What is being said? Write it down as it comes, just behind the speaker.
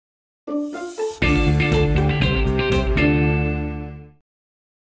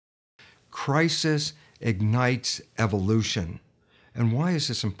Crisis ignites evolution. And why is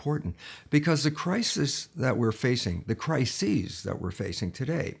this important? Because the crises that we're facing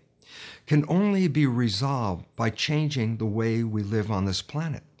today, can only be resolved by changing the way we live on this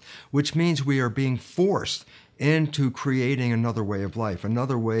planet, which means we are being forced into creating another way of life,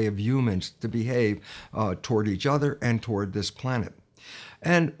 another way of humans to behave toward each other and toward this planet.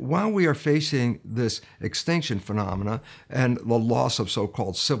 And while we are facing this extinction phenomena and the loss of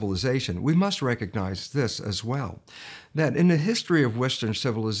so-called civilization, we must recognize this as well, that in the history of Western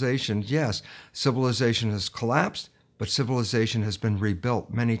civilization, yes, civilization has collapsed, but civilization has been rebuilt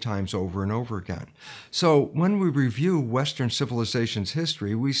many times over and over again. So when we review Western civilization's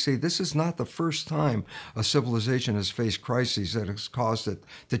history, we see this is not the first time a civilization has faced crises that has caused it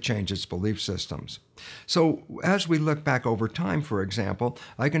to change its belief systems. So as we look back over time, for example,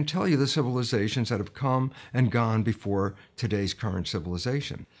 I can tell you the civilizations that have come and gone before today's current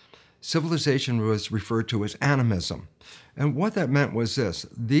civilization. Civilization was referred to as animism. And what that meant was this.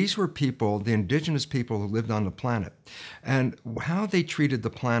 These were people, the indigenous people who lived on the planet. And how they treated the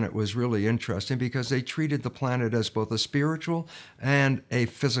planet was really interesting because they treated the planet as both a spiritual and a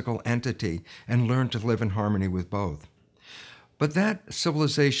physical entity and learned to live in harmony with both. But that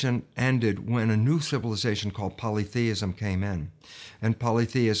civilization ended when a new civilization called polytheism came in. And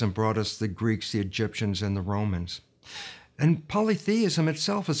polytheism brought us the Greeks, the Egyptians, and the Romans. And polytheism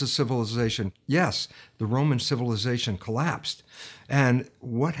itself is a civilization. Yes, the Roman civilization collapsed. And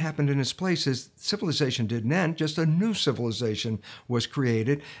what happened in its place is civilization didn't end, just a new civilization was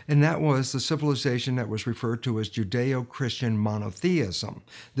created, and that was the civilization that was referred to as Judeo-Christian monotheism.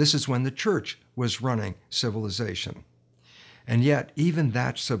 This is when the church was running civilization. And yet, even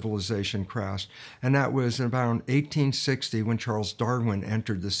that civilization crashed, and that was around 1860 when Charles Darwin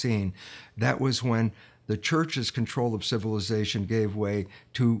entered the scene. That was when the church's control of civilization gave way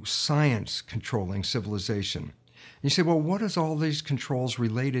to science controlling civilization. And you say, well, what is all these controls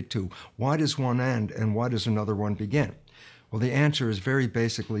related to? Why does one end and why does another one begin? Well, the answer is very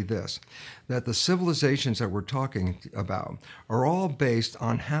basically this, that the civilizations that we're talking about are all based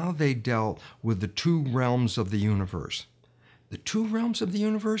on how they dealt with the two realms of the universe. The two realms of the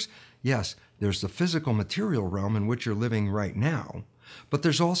universe? Yes, there's the physical material realm in which you're living right now, but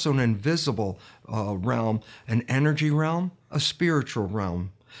there's also an invisible realm, an energy realm, a spiritual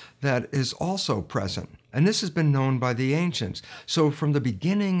realm that is also present. And this has been known by the ancients. So from the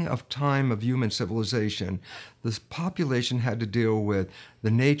beginning of time of human civilization, the population had to deal with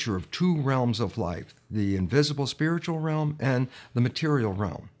the nature of two realms of life, the invisible spiritual realm and the material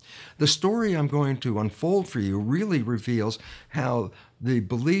realm. The story I'm going to unfold for you really reveals how the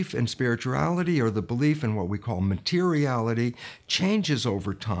belief in spirituality or the belief in what we call materiality changes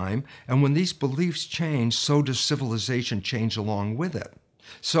over time. And when these beliefs change, so does civilization change along with it.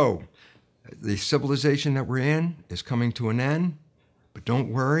 So the civilization that we're in is coming to an end, but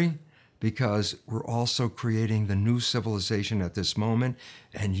don't worry, because we're also creating the new civilization at this moment,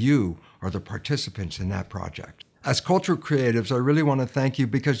 and you are the participants in that project. As cultural creatives, I really want to thank you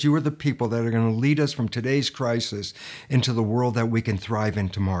because you are the people that are going to lead us from today's crisis into the world that we can thrive in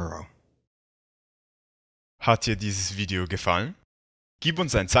tomorrow. Hat dir dieses Video gefallen? Gib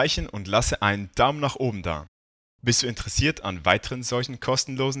uns ein Zeichen und lasse einen Daumen nach oben da. Bist du interessiert an weiteren solchen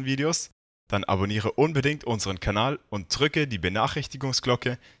kostenlosen Videos? Dann abonniere unbedingt unseren Kanal und drücke die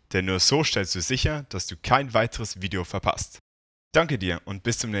Benachrichtigungsglocke, denn nur so stellst du sicher, dass du kein weiteres Video verpasst. Danke dir und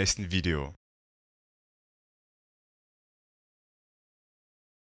bis zum nächsten Video.